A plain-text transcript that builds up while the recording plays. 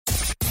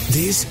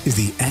This is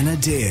the Anna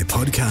Dare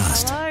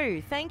podcast. Hello,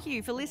 thank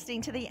you for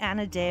listening to the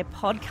Anna Dare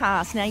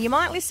podcast. Now, you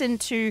might listen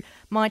to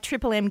my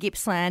Triple M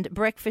Gippsland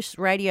breakfast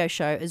radio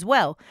show as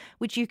well,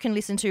 which you can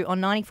listen to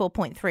on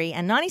 94.3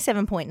 and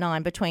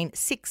 97.9 between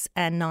 6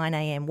 and 9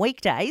 a.m.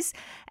 weekdays.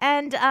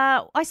 And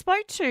I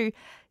spoke to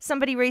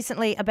somebody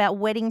recently about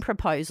wedding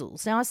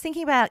proposals. Now, I was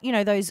thinking about,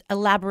 those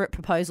elaborate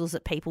proposals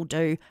that people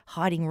do,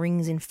 hiding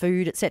rings in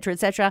food, etc.,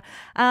 etc.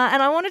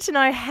 And I wanted to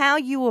know how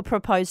you were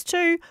proposed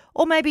to,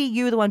 or maybe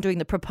you were the one doing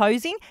the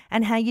proposing,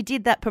 and how you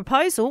did that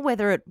proposal,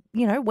 whether it,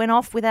 went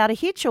off without a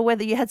hitch or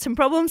whether you had some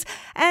problems.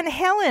 And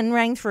Helen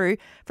rang through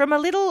from a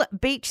little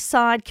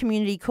beachside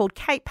community called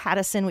Cape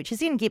Patterson, which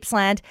is in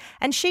Gippsland,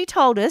 and she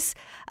told us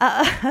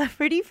a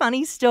pretty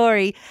funny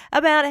story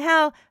about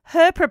how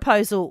her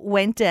proposal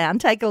went down.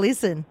 Take a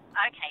listen.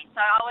 Okay,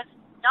 so I was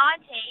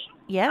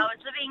 19. Yeah. I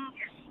was living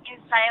in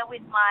Sale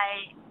with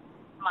my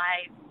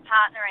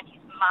partner and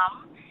his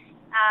mum.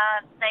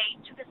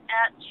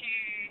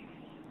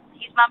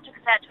 His mum took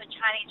us out to a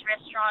Chinese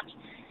restaurant.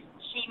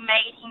 She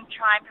made him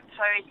try and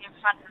propose in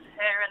front of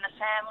her and the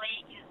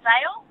family in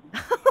Sale.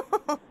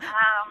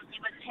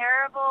 It was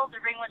terrible. The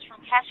ring was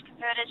from Cash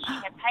Converters. She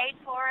had paid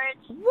for it.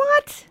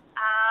 What?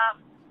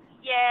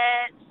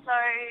 Yeah, so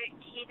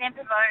he then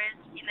proposed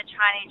in the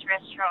Chinese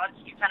restaurant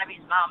in front of his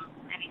mum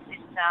and his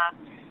sister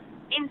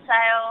in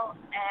Sale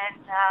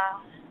and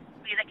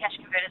with a Cash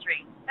Converters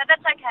ring. But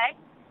that's okay.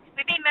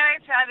 We've been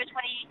married for over 20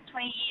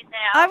 years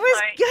now.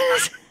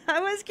 I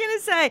was gonna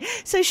say,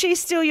 so she's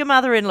still your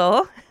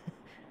mother-in-law?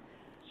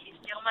 She's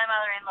still my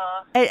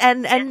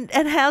mother-in-law.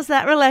 And how's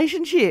that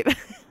relationship,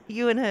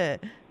 you and her?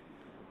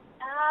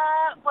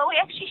 Well, we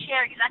actually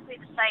share exactly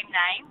the same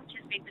name, which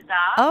is a bit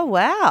bizarre. Oh,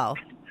 wow.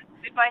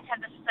 We both have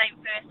the same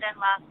first and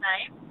last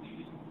name.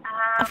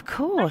 Of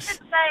course. Let's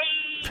just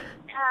say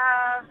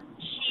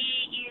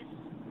she is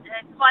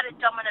quite a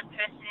dominant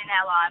person in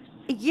our lives.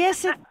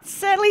 Yes, it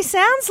certainly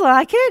sounds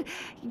like it.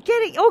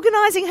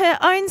 Organising her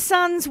own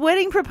son's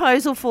wedding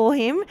proposal for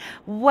him.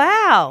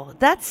 Wow,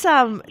 that's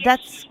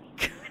crazy.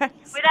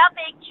 Without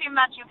being too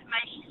much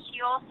information, she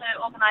also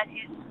organised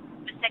his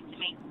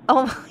vasectomy.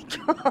 Oh my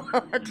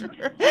God,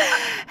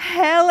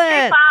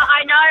 Helen!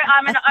 I know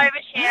I'm an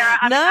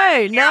oversharer.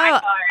 No,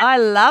 I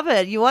love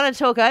it. You want to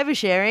talk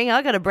oversharing?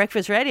 I got a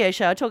breakfast radio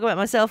show. I talk about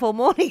myself all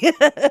morning.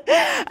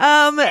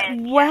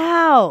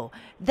 Wow.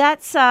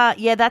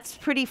 That's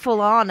pretty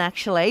full on,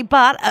 actually.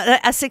 But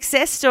a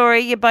success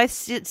story. You're both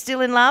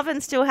still in love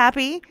and still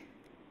happy?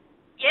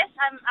 Yes,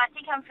 I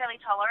think I'm fairly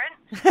tolerant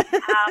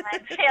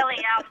and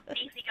fairly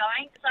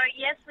easygoing. So,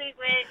 yes,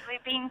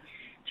 we've been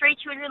 3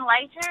 children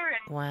later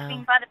and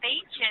living by the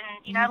beach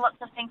and, lots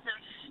of things have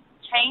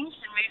changed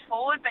and moved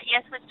forward. But,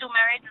 yes, we're still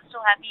married and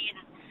still happy and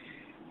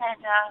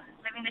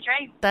living the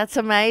dream. That's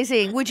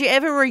amazing. Would you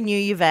ever renew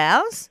your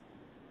vows?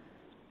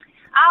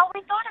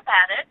 We thought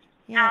about it.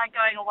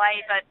 Going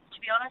away, but to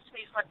be honest,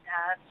 we've got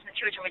some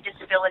children with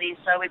disabilities,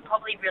 so we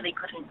probably really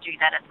couldn't do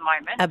that at the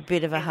moment. A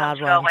bit of a hard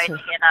one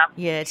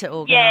to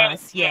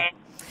organise. Yeah.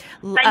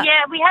 But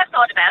we have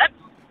thought about it.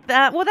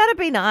 Well, that'd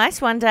be nice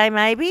one day,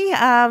 maybe.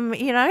 When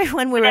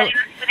we're without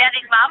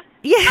his mum.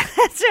 Yeah,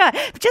 that's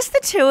right. Just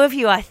the two of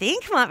you, I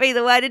think, might be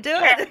the way to do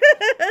it.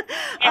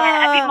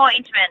 A bit more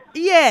intimate.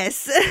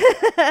 Yes.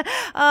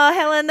 Oh,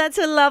 Helen, that's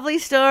a lovely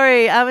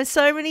story. There's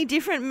so many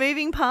different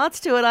moving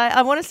parts to it.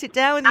 I want to sit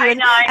down with you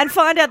and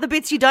find out the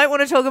bits you don't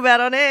want to talk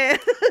about on air.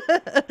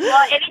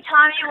 Well,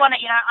 anytime you want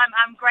it,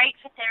 I'm great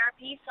for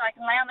therapy, so I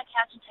can lay on the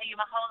couch and tell you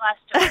my whole life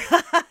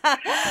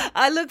story.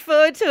 I look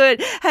forward to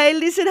it. Hey,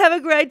 listen, have a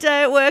great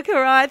day at work,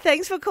 all right?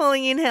 Thanks for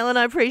calling in, Helen.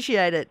 I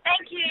appreciate it.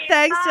 Thank you.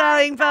 Thanks, Bye.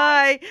 darling.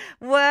 Bye.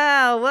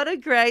 Wow, what a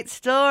great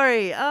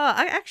story. Oh,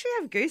 I actually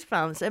have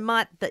goosebumps. It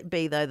might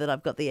be, though, that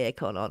I've got the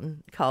aircon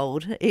on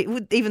cold,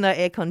 even though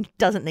aircon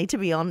doesn't need to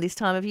be on this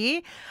time of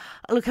year.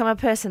 Look, I'm a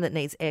person that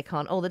needs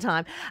aircon all the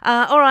time.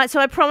 All right,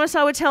 so I promised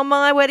I would tell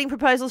my wedding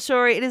proposal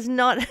story. It is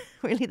not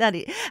really that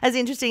as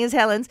interesting as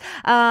Helen's.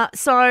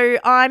 So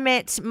I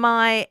met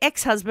my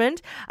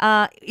ex-husband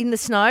in the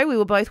snow. We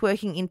were both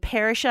working in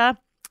Perisher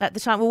at the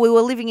time. Well, we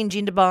were living in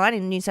Jindabyne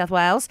in New South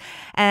Wales,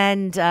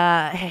 and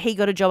he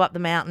got a job up the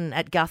mountain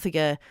at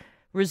Guthaga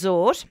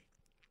Resort,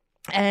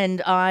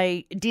 and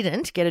I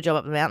didn't get a job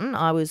up the mountain.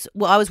 I was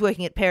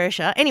working at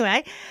Perisher.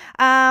 Anyway,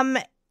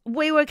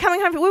 we were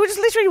coming home. We were just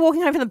literally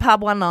walking home from the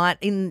pub one night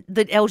in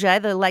the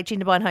LJ, the Lake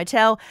Jindabyne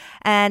Hotel,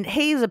 and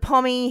he was a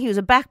pommie. He was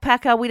a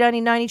backpacker. We'd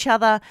only known each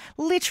other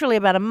literally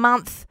about a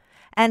month,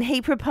 and he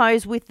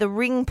proposed with the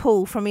ring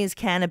pull from his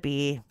can of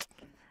beer.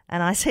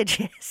 And I said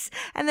yes.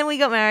 And then we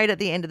got married at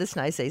the end of the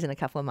snow season a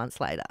couple of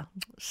months later.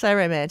 So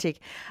romantic.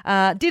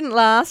 Didn't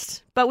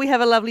last, but we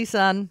have a lovely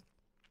son.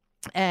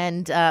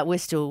 And we're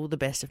still the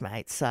best of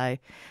mates. So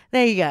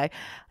there you go.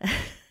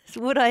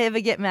 Would I ever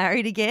get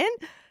married again?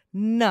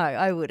 No,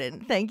 I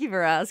wouldn't. Thank you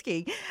for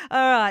asking. All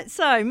right,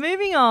 so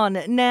moving on.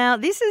 Now,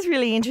 this is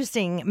really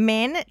interesting.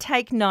 Men,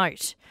 take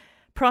note.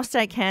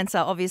 Prostate cancer,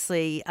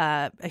 obviously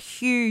a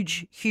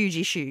huge, huge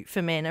issue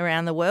for men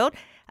around the world.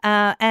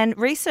 And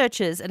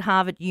researchers at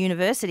Harvard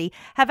University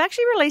have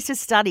actually released a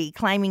study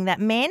claiming that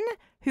men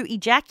who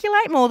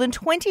ejaculate more than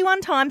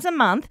 21 times a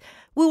month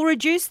will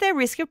reduce their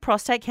risk of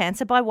prostate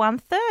cancer by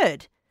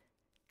 1/3.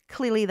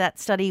 Clearly, that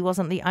study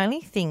wasn't the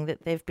only thing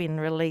that they've been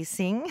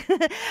releasing.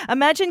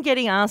 Imagine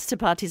getting asked to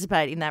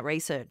participate in that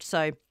research.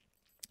 So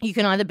you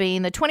can either be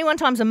in the 21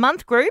 times a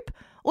month group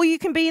or you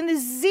can be in the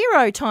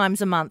 0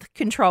 times a month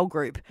control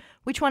group.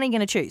 Which one are you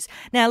going to choose?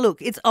 Now,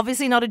 look, it's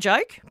obviously not a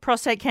joke.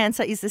 Prostate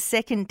cancer is the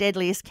second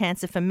deadliest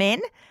cancer for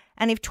men.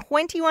 And if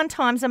 21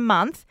 times a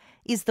month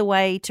is the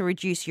way to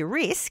reduce your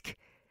risk,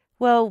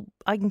 well,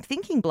 I'm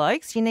thinking,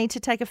 blokes, you need to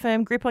take a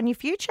firm grip on your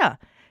future.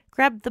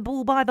 Grab the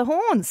bull by the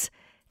horns.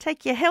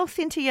 Take your health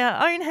into your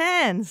own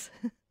hands.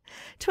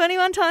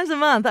 21 times a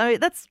month. I mean,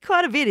 that's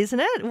quite a bit, isn't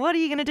it? What are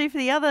you going to do for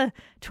the other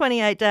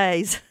 28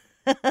 days?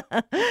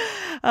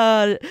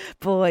 Oh,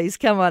 boys,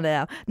 come on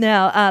now.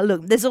 Now,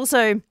 look, there's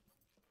also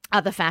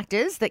other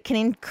factors that can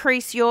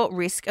increase your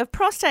risk of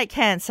prostate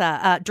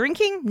cancer.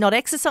 Drinking, not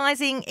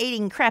exercising,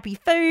 eating crappy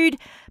food.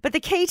 But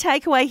the key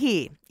takeaway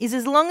here is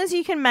as long as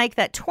you can make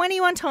that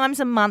 21 times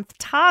a month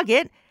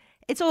target,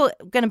 it's all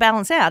going to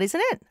balance out,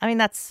 isn't it? I mean,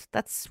 that's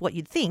what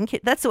you'd think.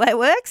 That's the way it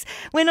works.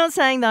 We're not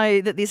saying,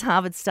 though, that this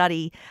Harvard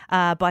study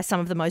by some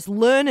of the most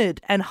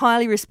learned and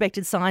highly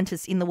respected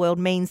scientists in the world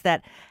means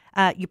that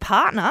your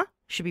partner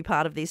should be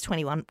part of these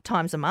 21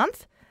 times a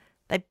month.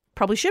 They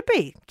probably should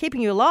be.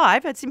 Keeping you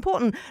alive, it's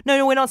important.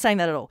 No, we're not saying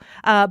that at all.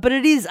 But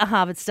it is a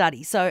Harvard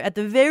study. So at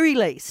the very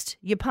least,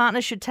 your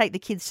partner should take the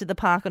kids to the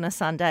park on a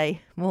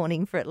Sunday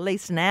morning for at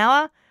least an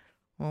hour.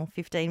 Well,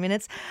 15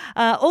 minutes.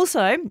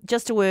 Also,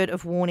 just a word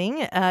of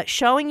warning,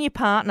 showing your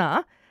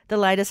partner the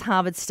latest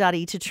Harvard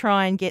study to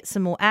try and get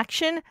some more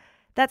action,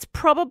 that's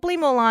probably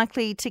more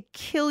likely to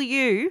kill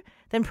you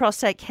than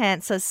prostate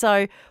cancer.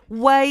 So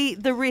weigh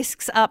the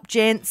risks up,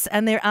 gents,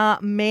 and there are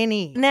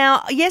many.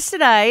 Now,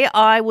 yesterday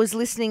I was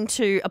listening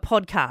to a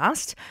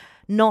podcast,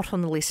 not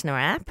on the Listener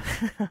app,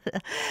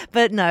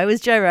 but no, it was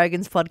Joe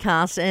Rogan's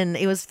podcast, and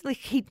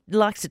he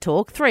likes to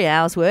talk, 3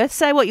 hours worth.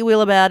 Say what you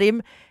will about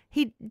him.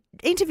 He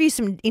interviews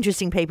some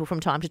interesting people from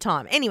time to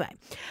time. Anyway,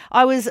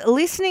 I was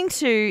listening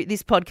to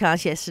this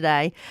podcast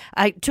yesterday.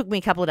 It took me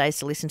a couple of days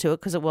to listen to it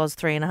because it was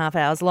 3.5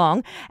 hours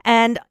long.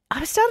 And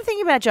I started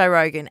thinking about Joe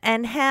Rogan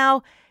and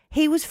how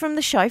he was from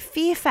the show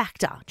Fear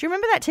Factor. Do you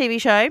remember that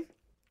TV show? It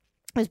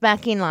was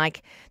back in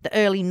like the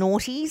early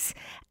noughties,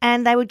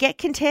 and they would get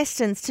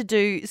contestants to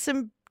do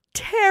some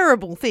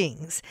terrible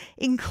things,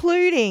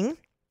 including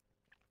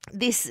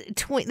this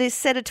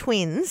set of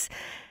twins,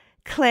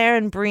 Claire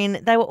and Bryn.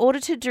 They were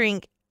ordered to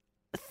drink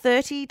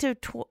 30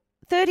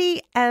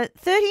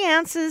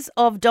 ounces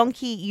of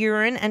donkey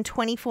urine and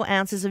 24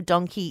 ounces of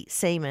donkey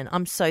semen.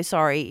 I'm so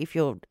sorry if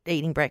you're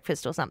eating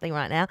breakfast or something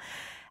right now.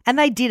 And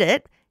they did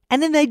it.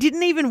 And then they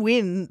didn't even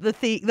win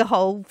the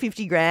whole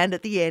 50 grand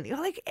at the end.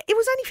 Like, it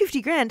was only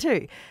 50 grand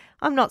too.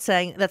 I'm not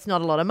saying that's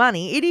not a lot of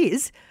money. It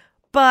is.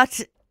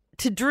 But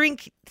to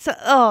drink,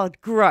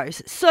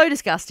 gross. So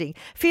disgusting.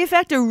 Fear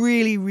Factor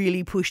really,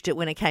 really pushed it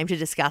when it came to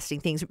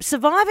disgusting things.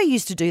 Survivor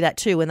used to do that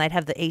too when they'd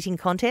have the eating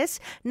contest.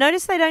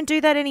 Notice they don't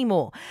do that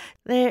anymore.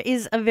 There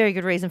is a very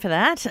good reason for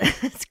that.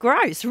 It's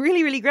gross.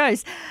 Really, really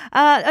gross.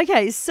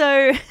 Okay,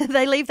 so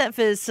they leave that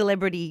for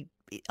celebrity.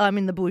 I'm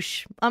in the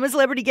bush. I'm a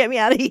celebrity. Get me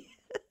out of here.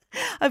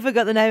 I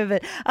forgot the name of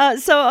it.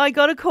 So I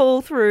got a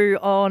call through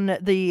on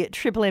the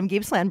Triple M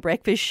Gippsland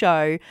breakfast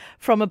show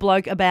from a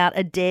bloke about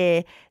a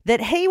dare that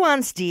he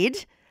once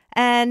did.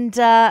 And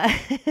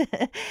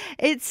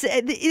it's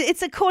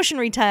a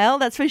cautionary tale,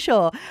 that's for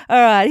sure. All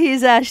right,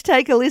 here's Ash.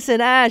 Take a listen.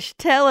 Ash,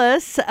 tell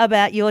us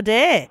about your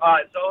dare. All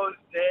right, so I was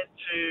there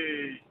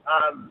to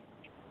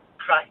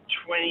crack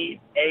 20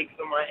 eggs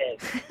on my head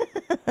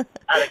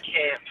at a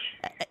camp.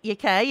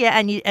 Okay, yeah,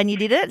 and you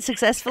did it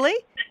successfully?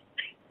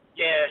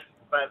 Yeah.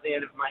 But at the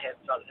end of my head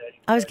started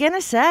hurting. I was going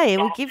to say,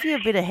 it would give you a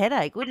bit of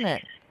headache, wouldn't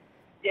it?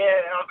 Yeah,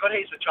 and I got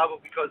heaps of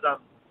trouble because the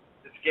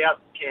scout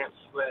camps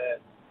were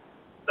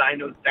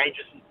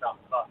dangerous and stuff,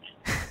 but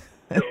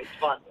it was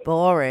fun.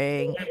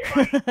 Boring.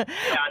 Yeah,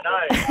 I know.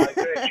 I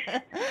agree.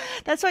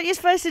 That's what you're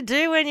supposed to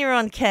do when you're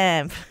on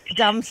camp.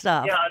 Dumb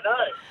stuff. Yeah,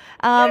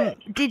 I know.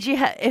 Did you?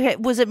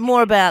 Was it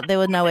more about there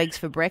were no eggs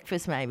for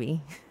breakfast?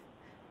 Maybe.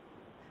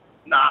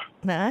 Nah.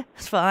 No,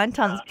 it's fine.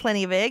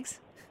 Plenty of eggs.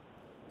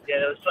 Yeah,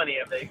 there was plenty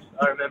of eggs.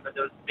 I remember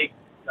there was big,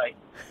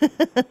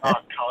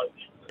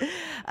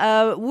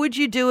 coach. Would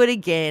you do it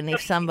again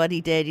if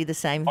somebody dared you the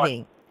same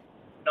thing?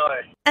 No.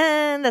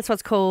 And that's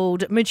what's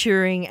called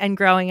maturing and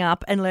growing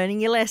up and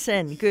learning your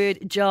lesson.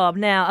 Good job.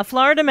 Now, a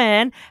Florida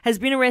man has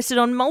been arrested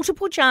on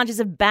multiple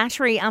charges of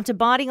battery after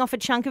biting off a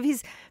chunk of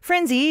his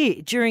friend's ear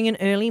during an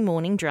early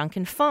morning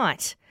drunken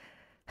fight.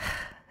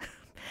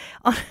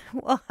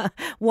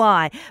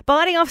 Why?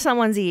 Biting off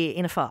someone's ear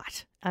in a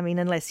fight. I mean,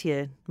 unless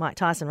you're Mike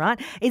Tyson, right?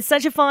 It's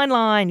such a fine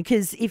line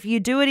because if you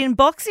do it in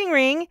boxing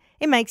ring,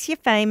 it makes you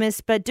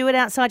famous, but do it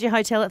outside your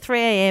hotel at 3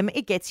 a.m,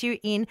 it gets you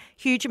in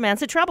huge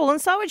amounts of trouble,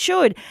 and so it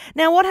should.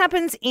 Now, what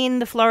happens in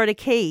the Florida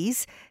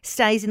Keys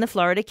stays in the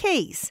Florida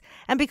Keys.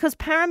 And because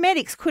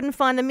paramedics couldn't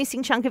find the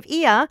missing chunk of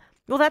ear,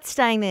 Well, that's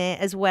staying there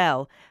as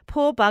well.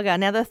 Poor bugger.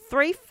 Now, the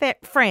three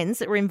friends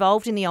that were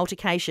involved in the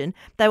altercation,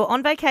 they were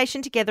on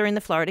vacation together in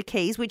the Florida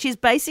Keys, which is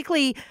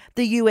basically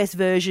the US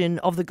version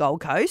of the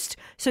Gold Coast.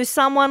 So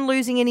someone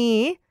losing an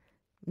ear,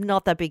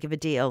 not that big of a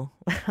deal.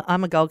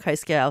 I'm a Gold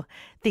Coast girl.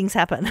 Things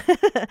happen.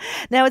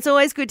 Now, it's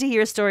always good to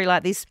hear a story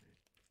like this,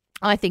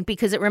 I think,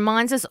 because it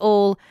reminds us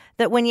all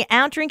that when you're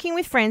out drinking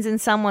with friends and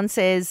someone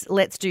says,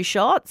 let's do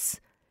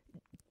shots,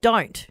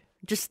 don't.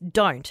 Just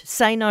don't.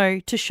 Say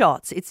no to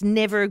shots. It's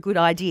never a good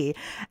idea.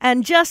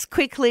 And just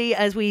quickly,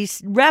 as we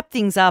wrap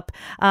things up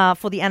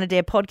for the Anna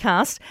Dare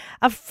podcast,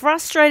 a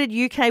frustrated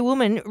UK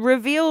woman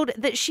revealed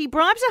that she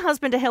bribes her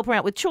husband to help her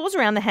out with chores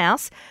around the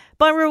house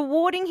by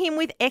rewarding him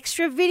with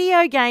extra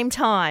video game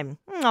time.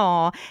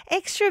 Aw,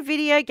 extra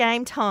video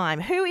game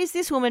time. Who is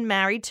this woman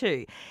married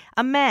to?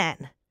 A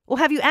man. Or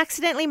have you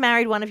accidentally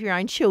married one of your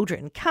own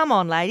children? Come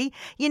on, lady.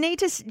 You need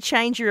to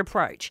change your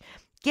approach.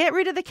 Get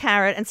rid of the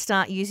carrot and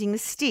start using the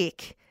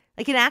stick,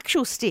 like an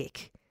actual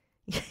stick.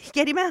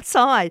 Get him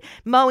outside,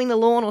 mowing the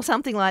lawn or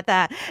something like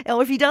that.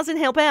 Or if he doesn't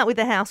help out with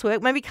the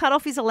housework, maybe cut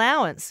off his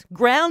allowance.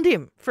 Ground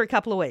him for a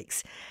couple of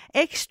weeks.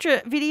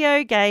 Extra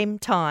video game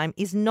time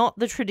is not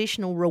the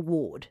traditional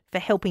reward for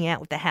helping out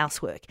with the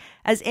housework.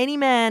 As any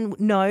man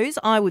knows,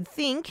 I would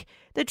think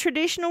the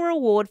traditional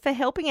reward for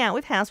helping out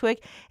with housework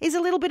is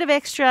a little bit of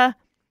extra,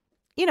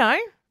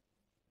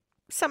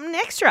 something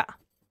extra.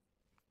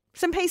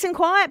 Some peace and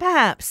quiet,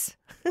 perhaps.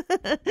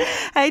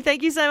 Hey,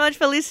 thank you so much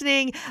for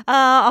listening.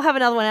 I'll have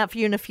another one out for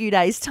you in a few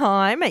days'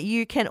 time.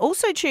 You can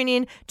also tune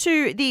in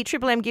to the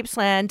Triple M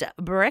Gippsland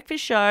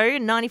Breakfast Show,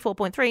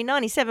 94.3,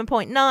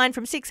 97.9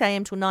 from 6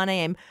 a.m. till 9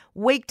 a.m.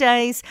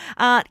 weekdays.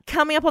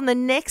 Coming up on the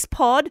next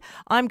pod,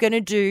 I'm going to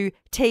do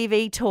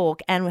TV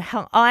talk, and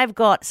I've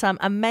got some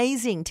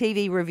amazing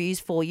TV reviews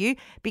for you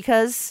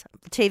because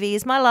TV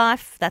is my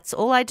life. That's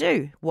all I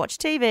do. Watch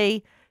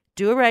TV,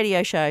 do a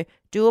radio show,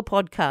 do a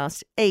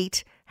podcast,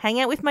 eat,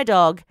 hang out with my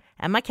dog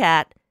and my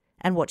cat,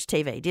 and watch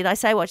TV. Did I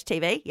say watch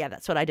TV? Yeah,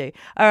 that's what I do.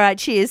 All right,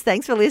 cheers.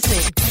 Thanks for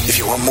listening. If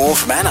you want more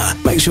from Anna,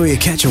 make sure you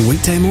catch her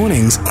weekday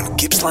mornings on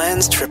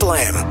Gippsland's Triple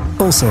M.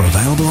 Also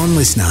available on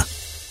Listener.